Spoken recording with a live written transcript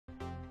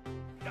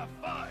to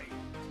fight.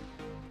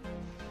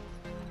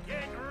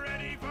 Get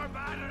ready for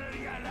battle,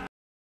 yellow.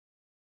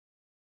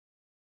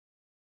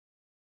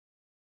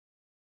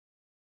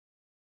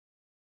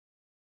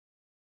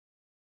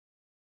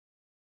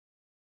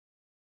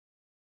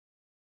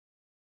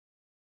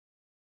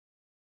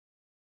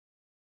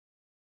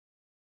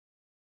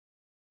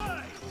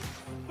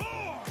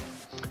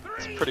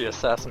 It's a pretty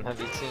assassin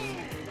heavy team.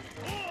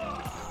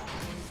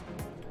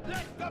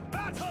 Let the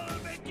battle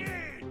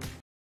begin!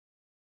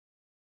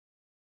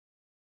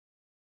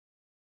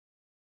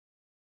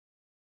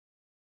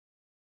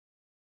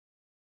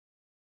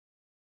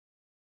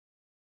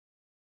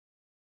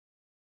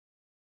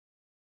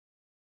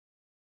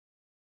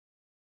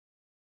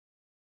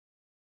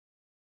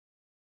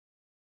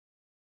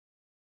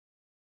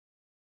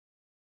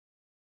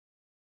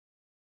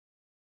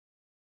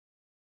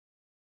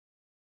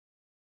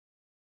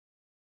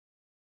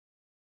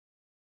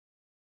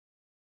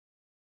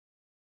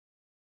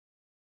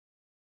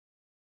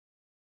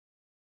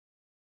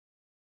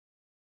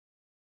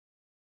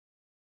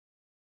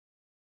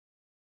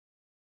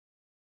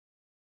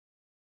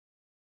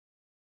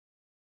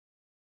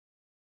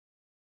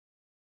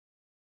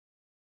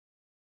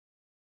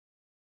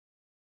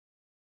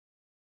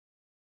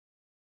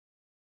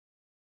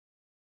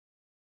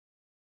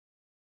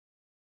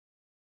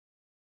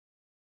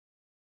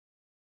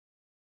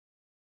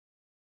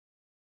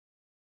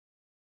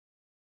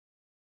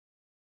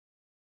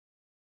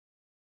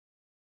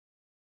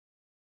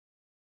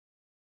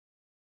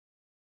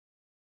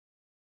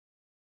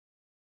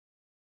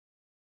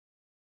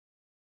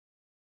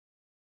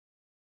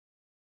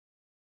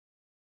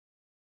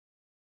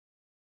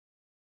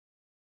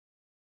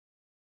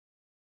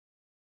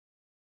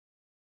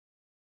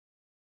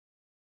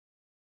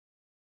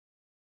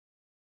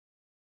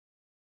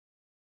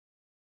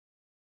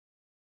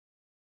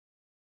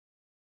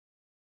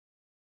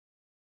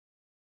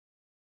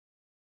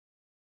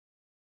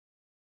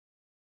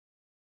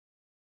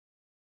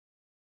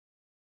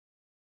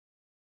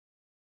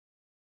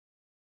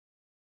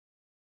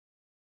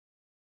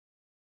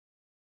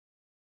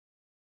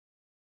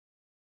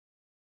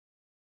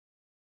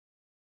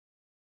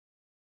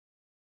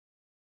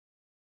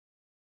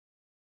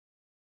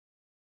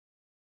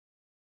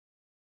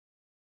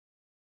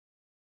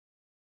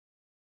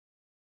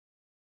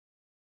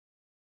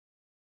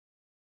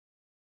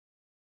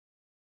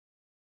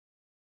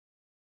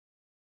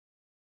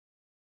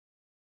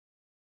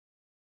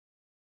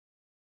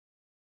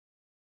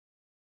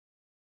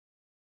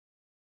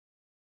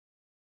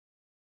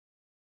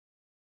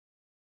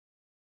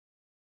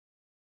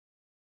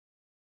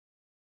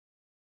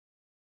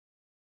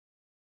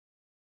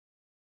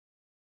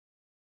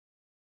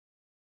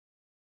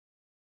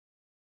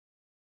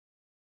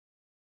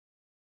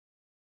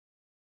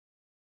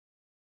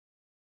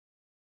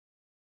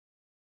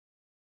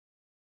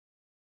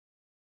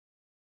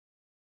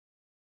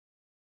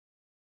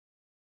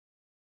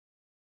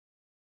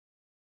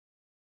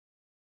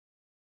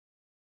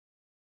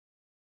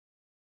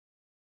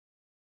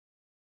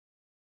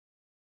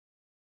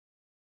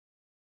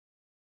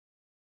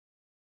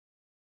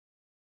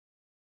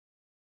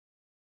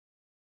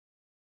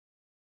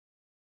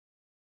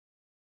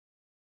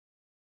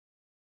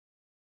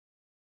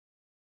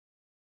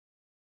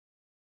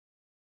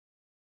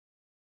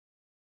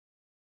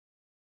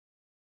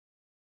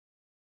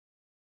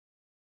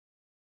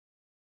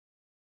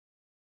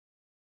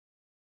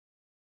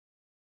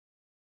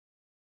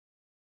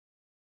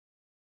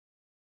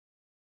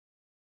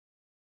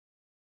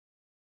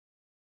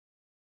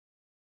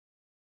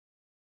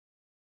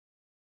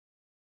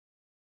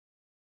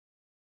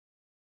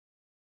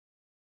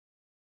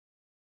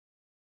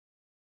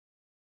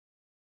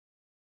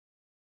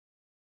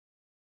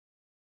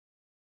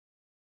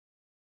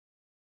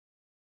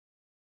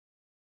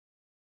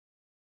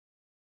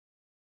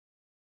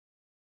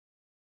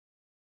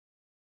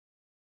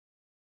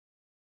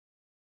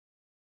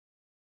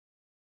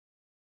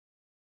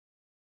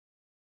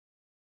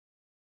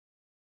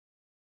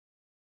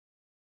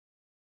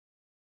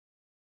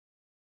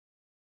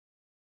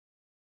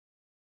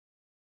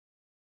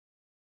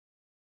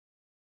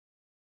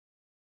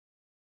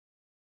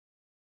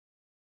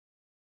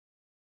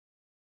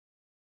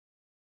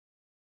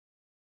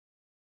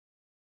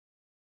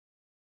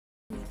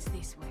 It's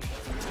this way.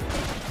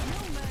 No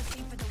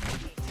mercy for the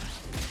wicked.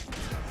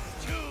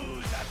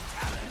 Choose a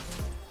talent.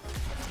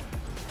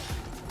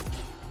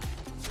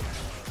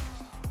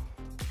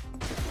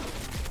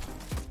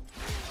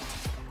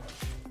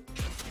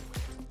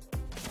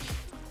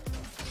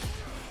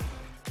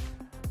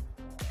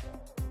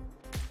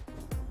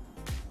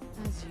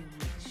 As you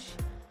wish.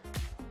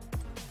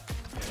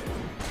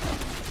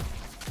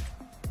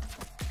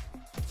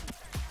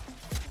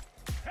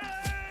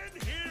 Ten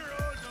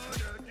heroes on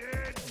a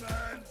dead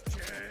man's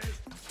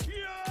chest.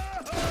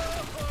 Yo-ho!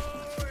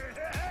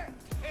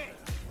 Hey,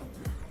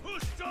 who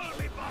stole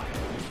me by?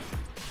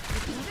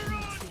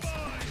 Run,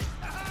 boys!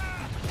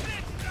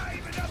 Let's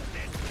dive up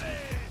this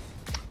place!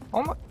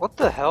 Oh my, what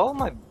the hell?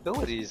 My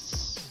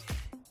abilities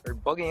are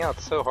bugging out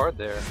so hard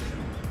there.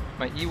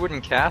 My E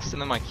wouldn't cast,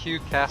 and then my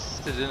Q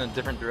casted in a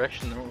different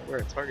direction than where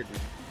it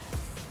targeted.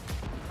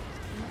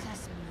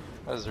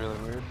 That was really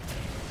weird.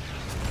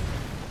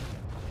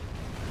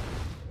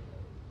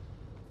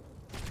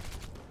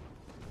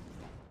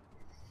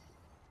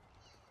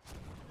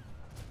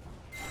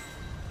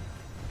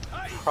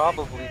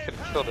 Probably could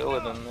have killed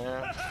Illidan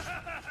there.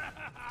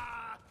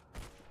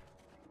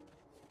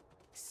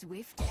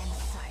 Swift and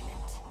silent.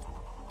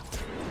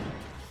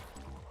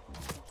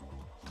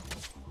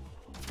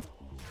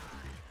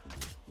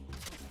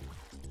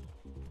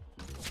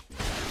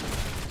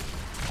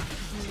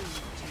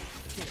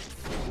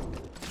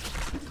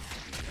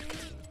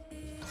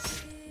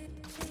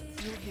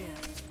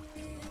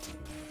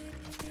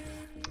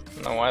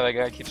 I don't know why that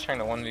guy keeps trying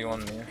to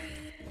 1v1 me.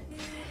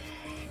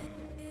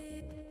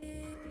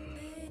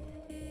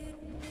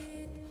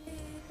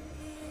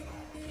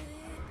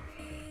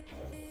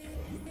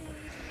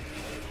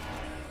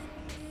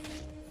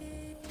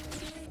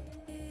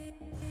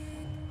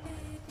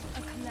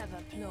 A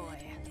clever ploy.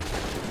 I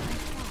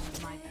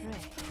found my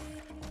prey.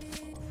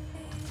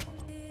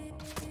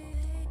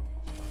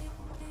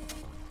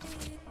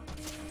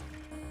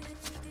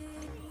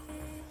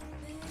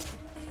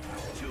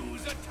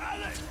 Choose a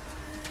talent.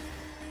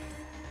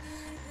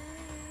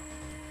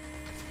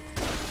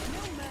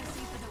 No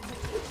mercy for the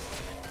wicked.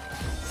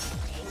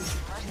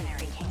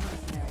 Mercenary king.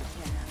 Mercenary king.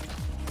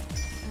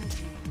 As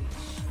you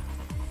wish.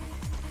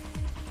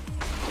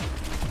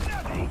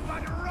 Nothing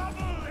but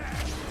rubble.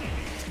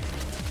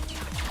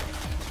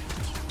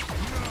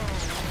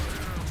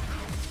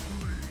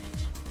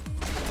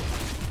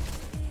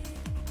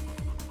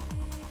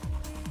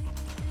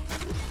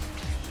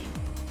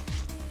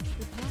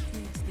 The path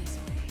leads this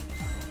way.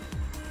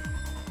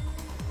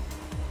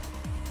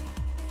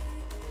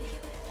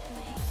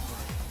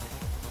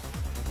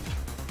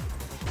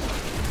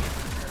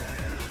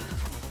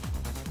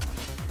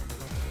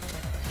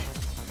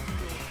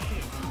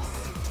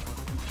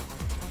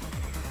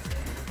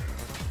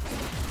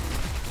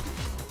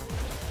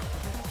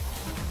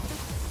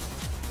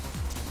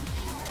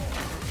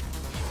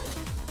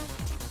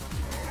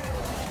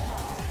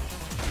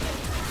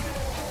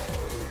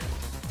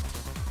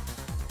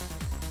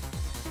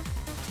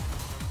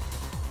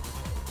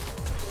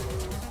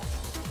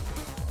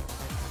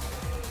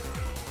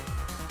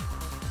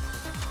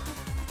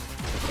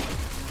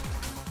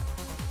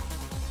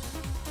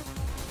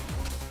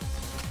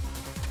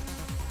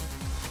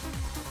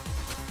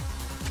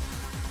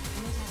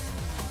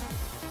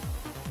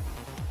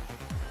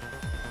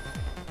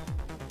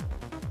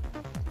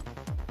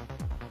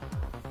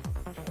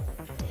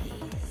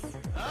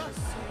 Huh?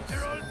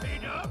 They're all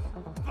paid up?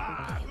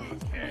 Bah, who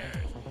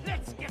cares?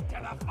 Let's get to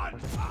the fun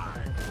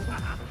part.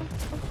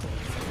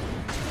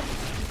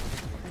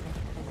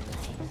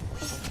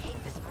 Take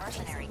this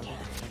mercenary king.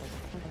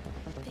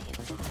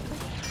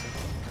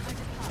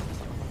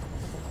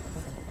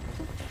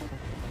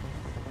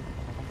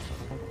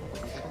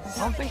 I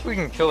don't think we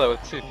can kill that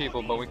with 2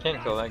 people, but we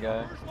can kill that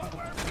guy.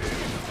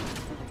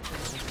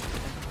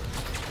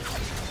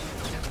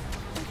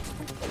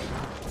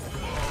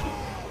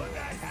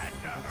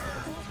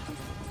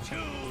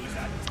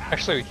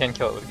 Actually, we can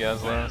kill it with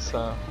Gazla,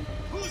 so...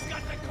 Who's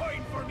got the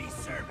coin for me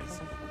service?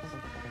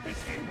 Yes,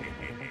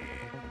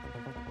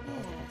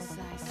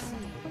 I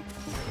see.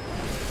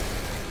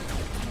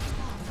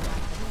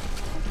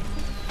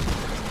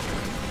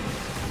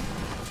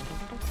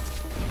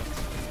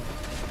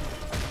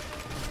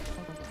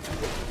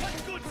 What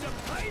good's a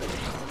pirate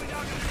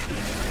without a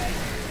little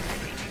treasure?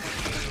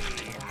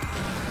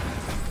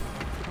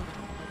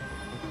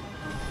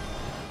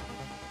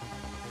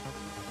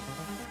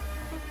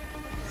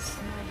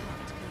 My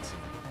heart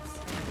continues.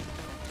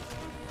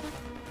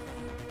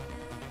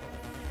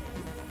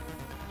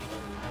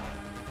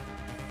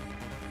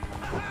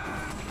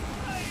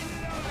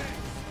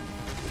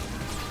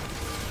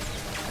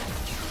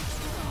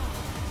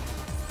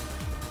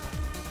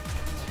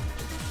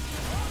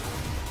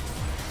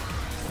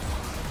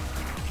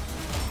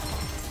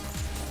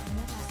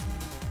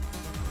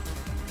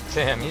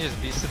 Damn, he just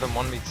beasted them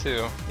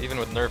 1v2, even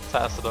with nerf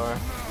Tassadar.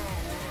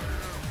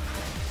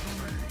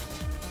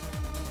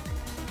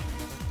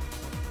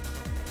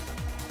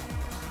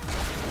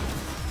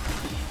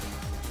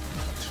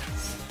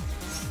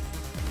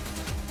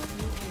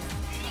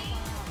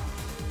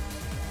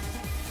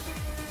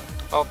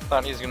 Oh,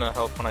 thought he was gonna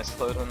help when I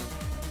slowed him.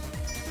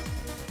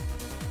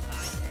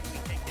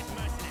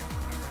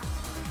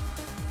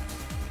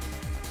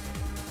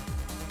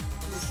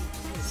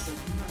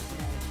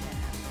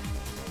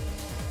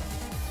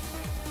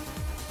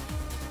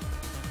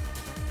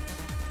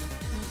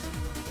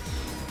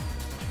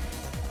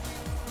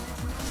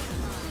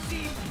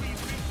 Seems we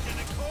reached an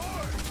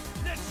accord.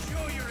 Let's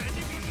show your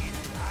enemies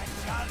a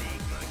jolly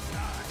good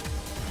time.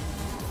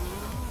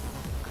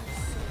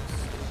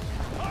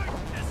 Heart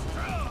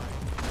destroyed.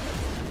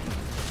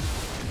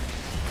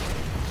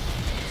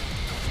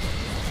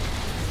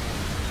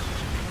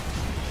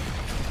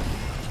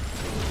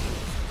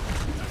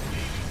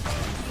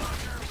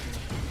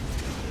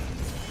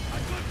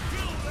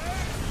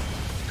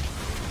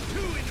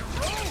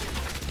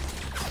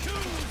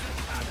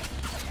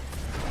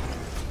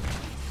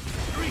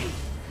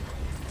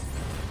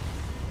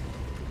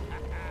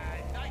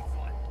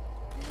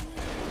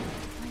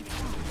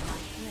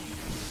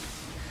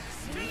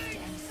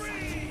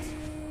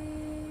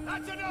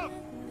 That's enough!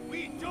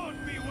 We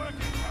don't be working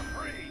for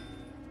free!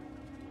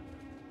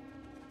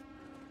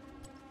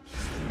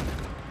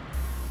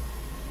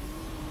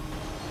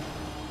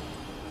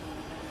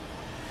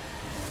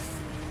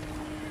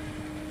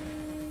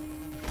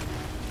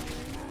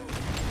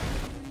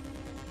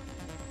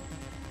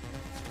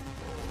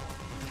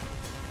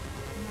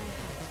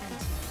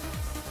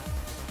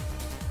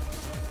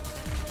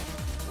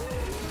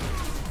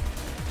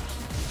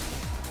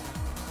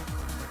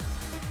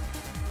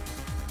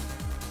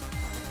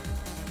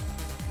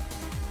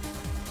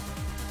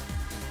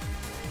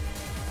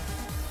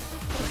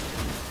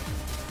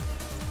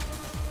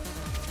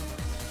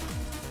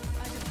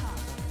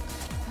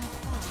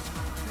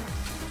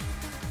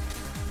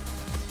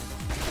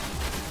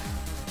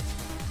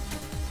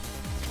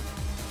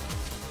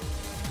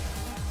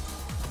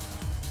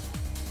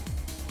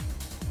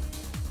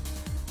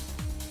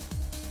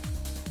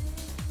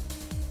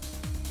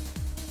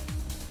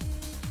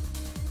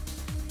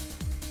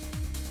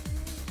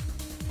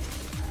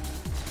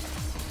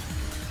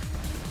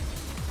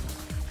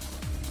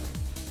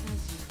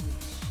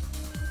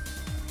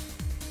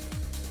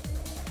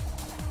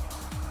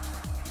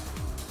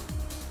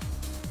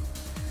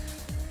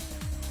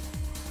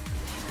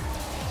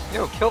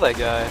 Yo, kill that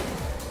guy.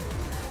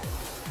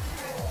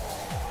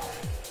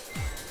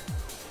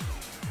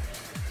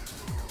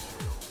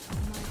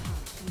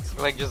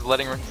 Like just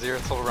letting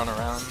Zeratul run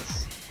around.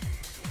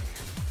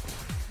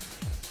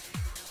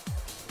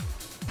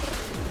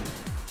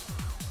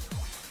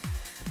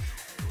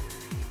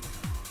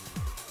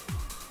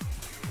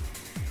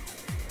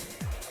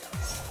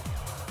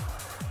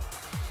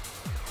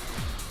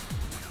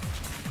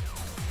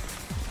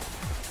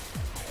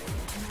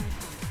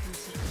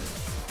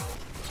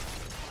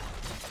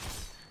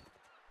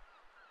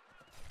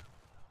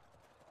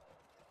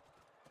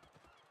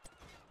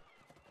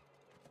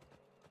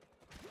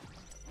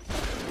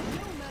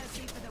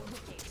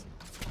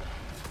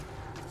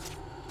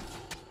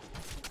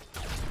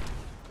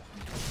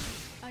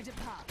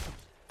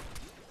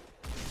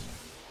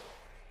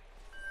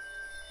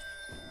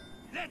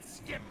 Let's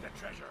skip the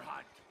treasure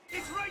hunt.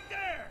 It's right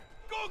there.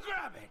 Go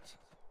grab it.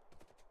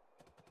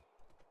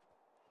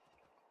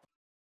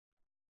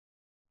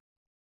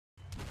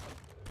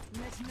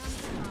 Let none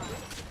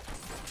survive.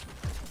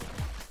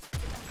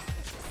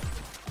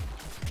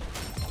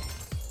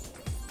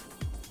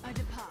 I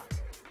depart.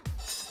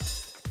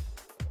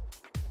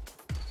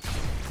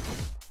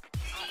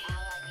 Our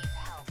ally needs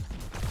help.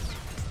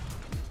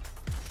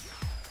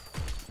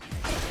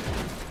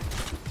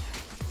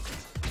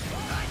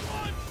 That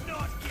one's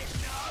not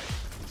getting out.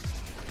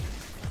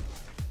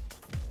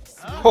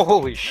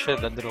 Holy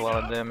shit, that did a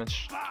lot of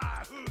damage.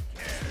 Ah, who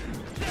cares?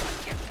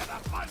 Let's get to the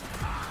fun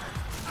part.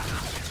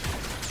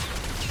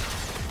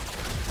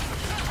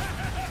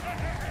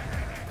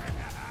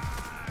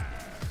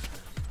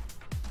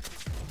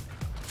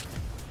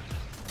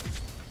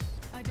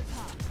 I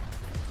depart.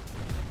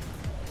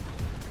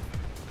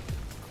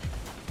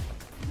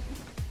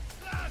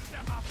 Blast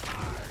them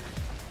apart.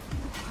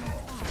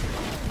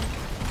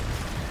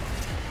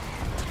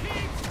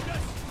 Keep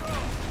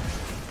destroyed.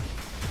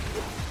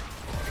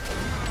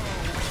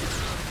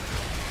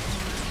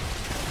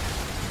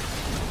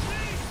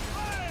 Please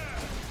fire!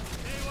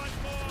 They want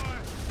more.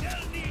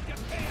 They'll need to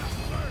pay up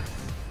first.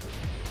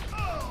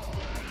 Oh,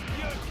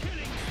 you're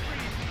killing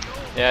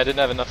spree. Yeah, I didn't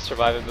have enough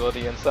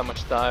survivability and so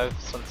much dive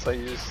since I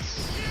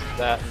used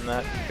that and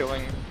that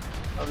killing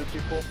other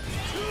people.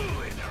 2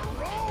 in a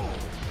row.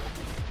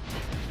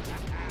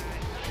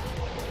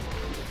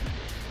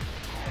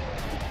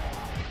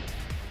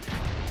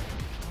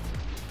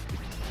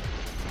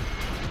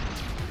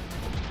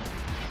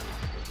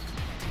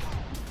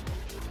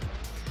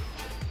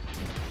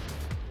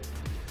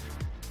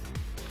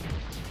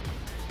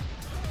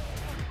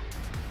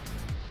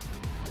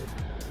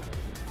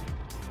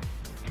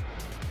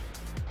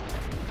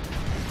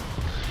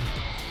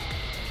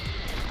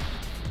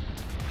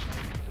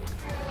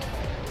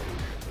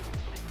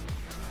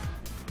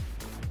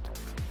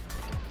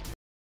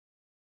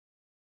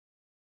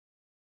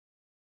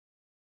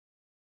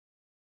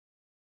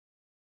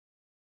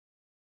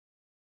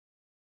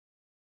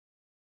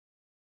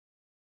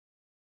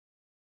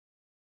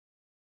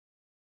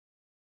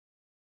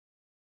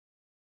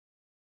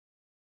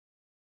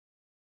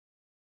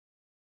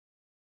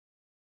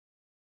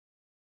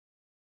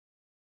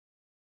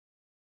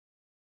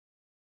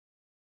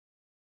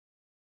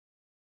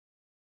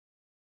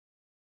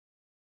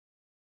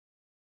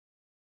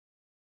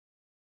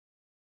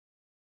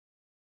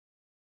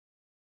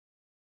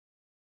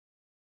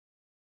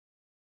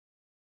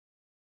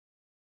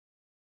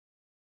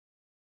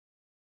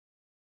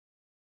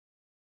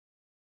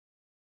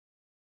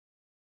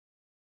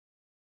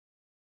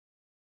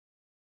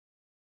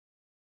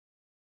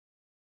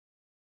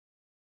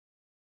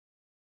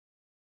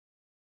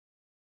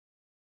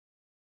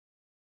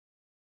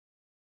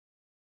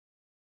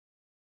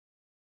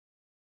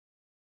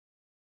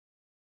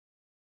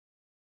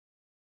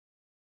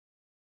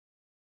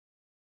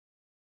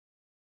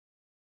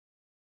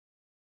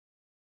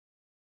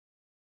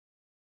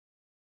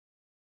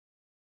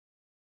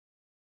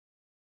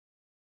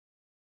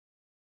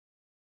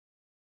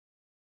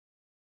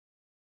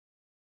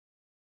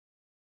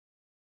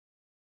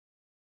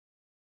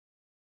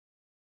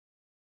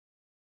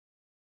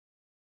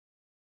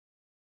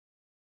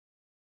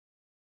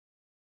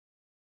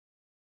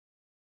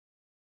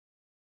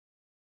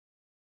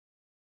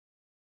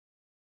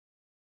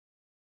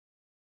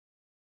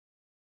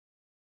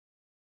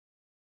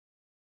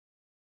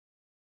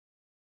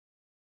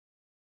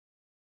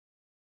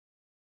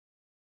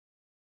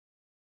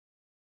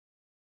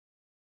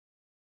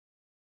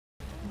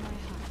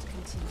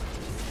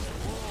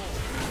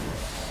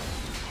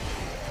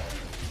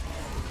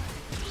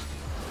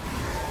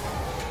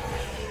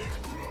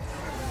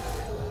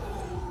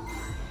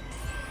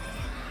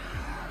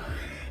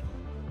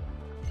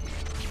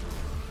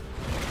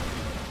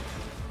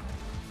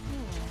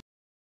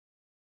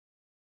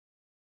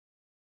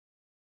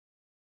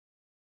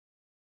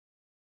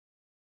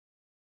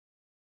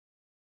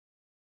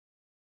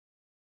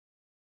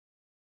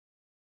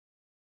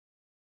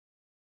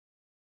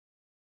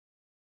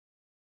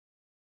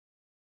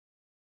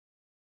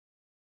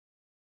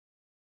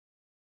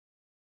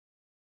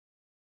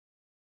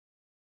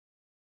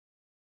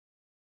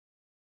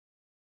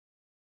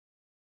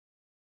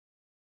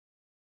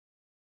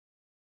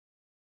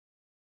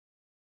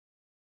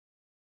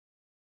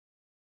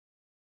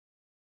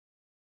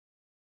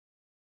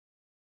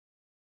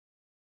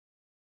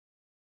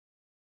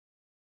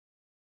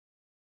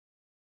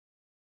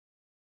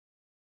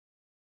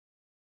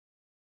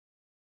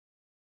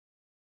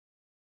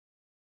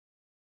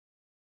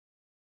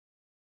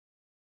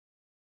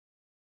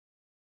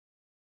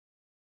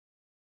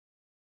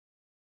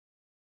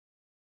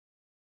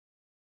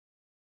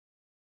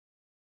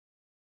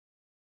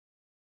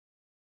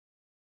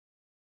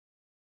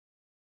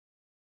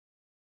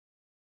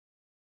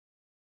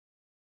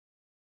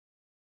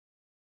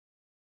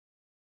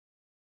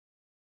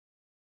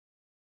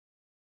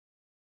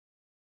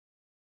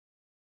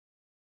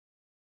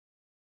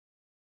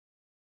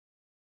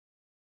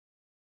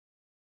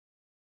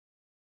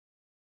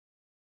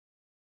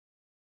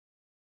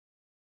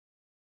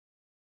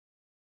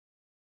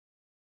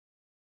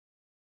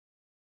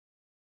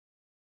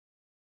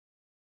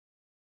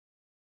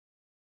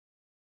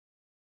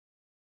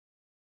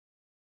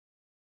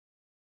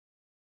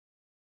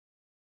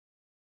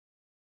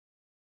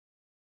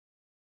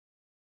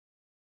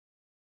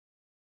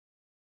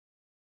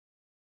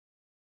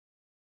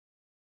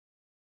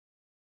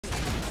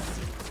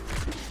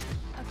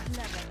 A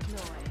clever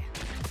ploy.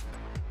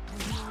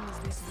 As long as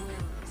this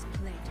world is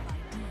plagued by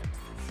demons,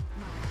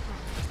 my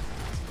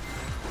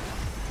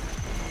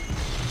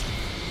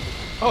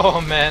heart.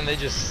 Oh man, they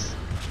just.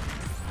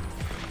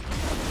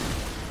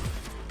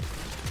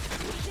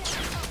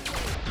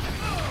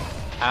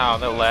 Ow,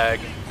 that lag.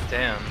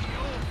 Damn.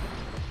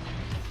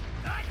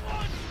 That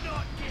one's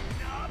not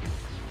getting up.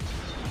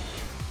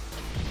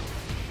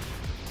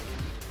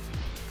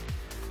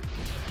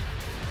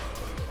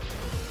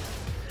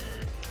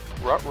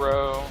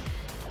 Ruh-roh.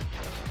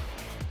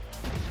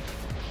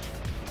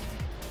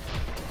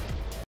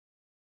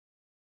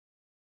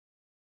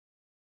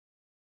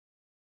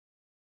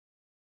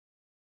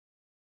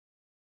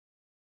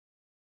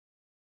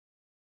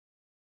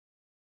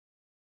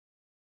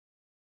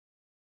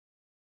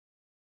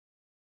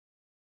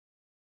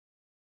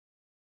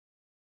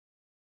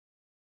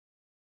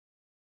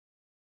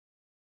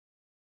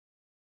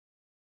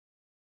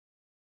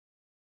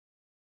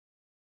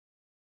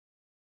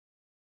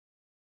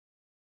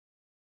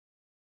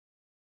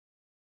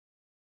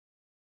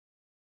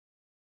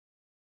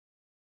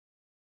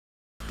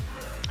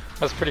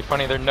 That's pretty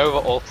funny. Their Nova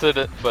ulted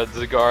it, but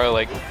Zagar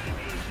like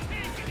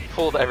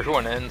pulled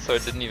everyone in, so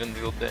it didn't even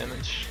deal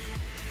damage.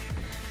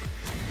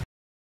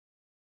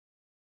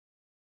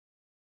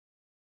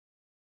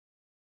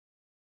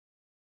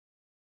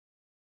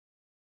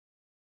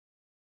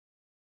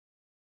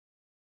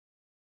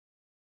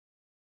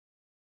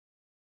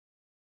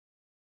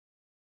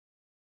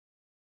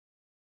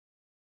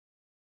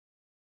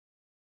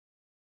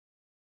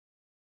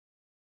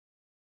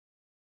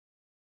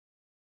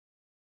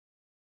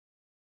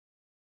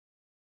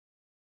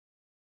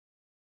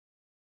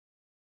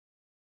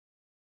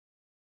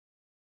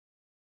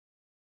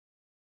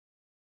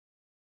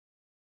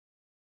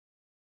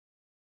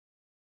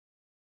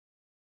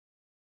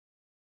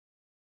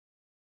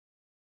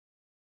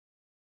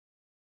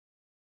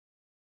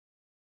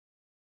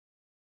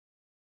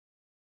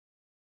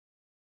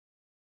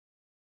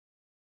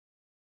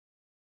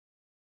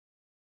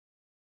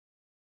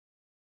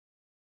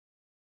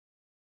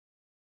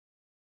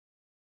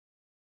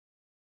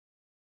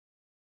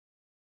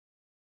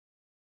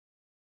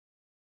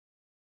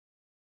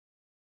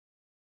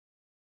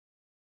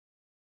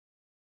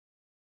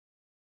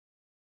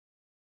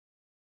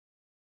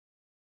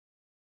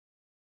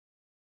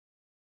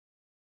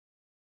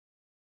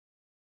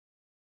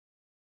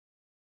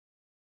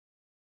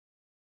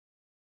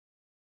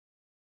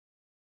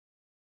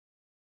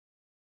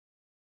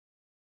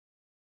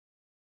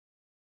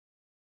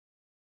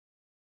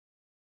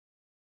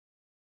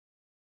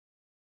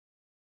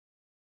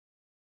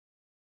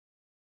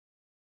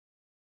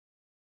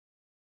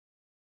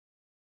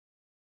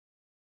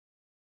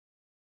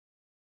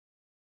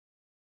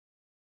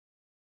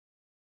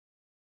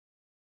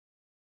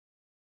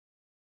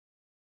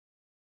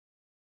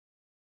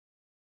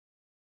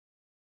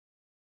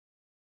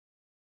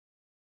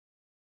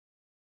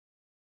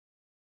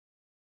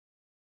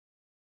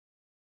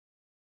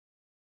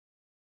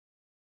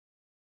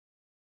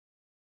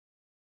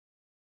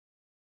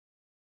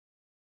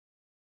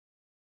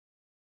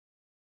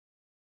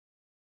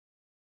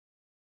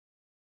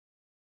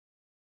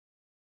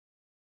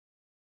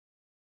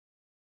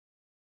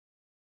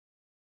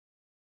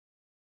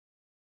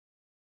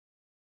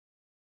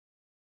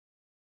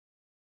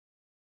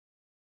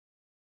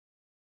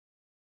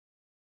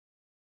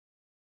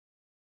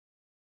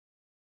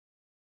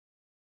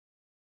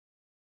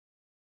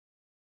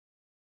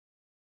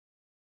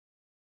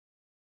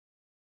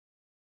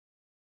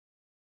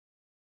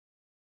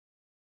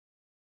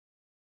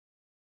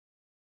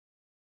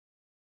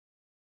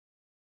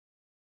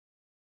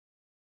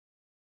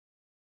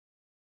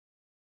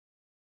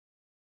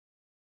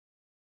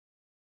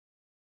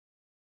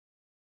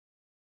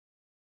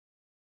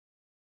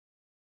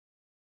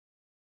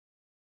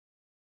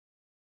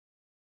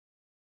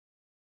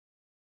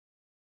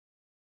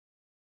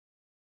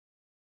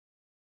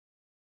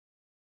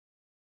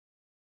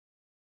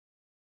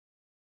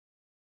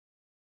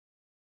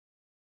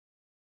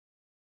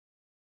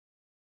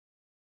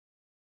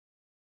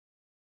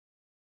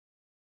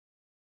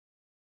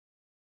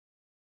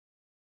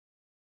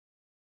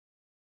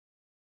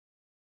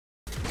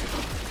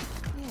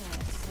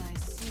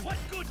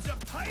 What's a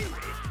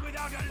pirate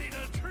without a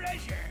little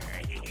treasure?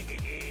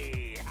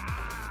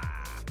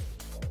 Ah.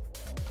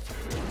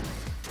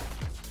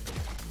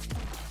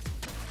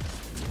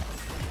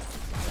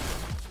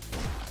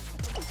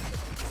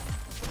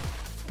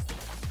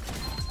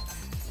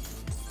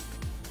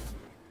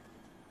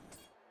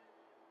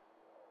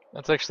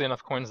 That's actually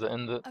enough coins to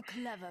end it. A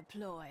clever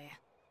ploy.